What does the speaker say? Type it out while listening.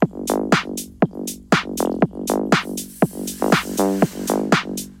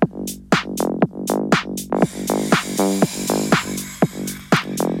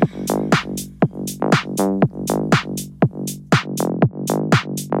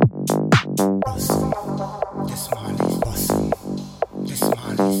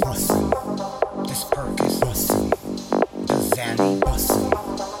bussin', this Perkins bussin', the Zanny bussin',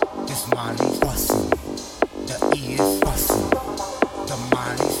 this Molly's bussin', the E is bussin', the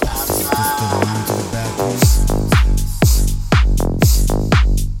Molly's bussin'. Is this the line to the bathroom?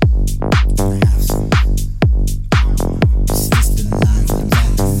 Can I have some? Is this the line to the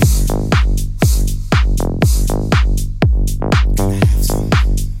bathroom? Can I have some?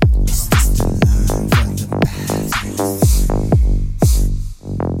 Is this the line from the bathroom?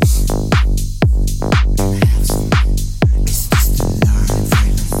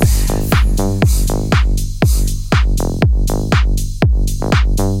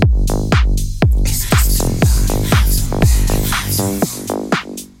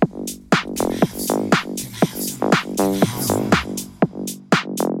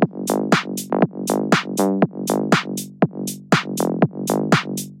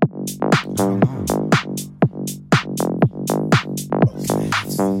 I don't know.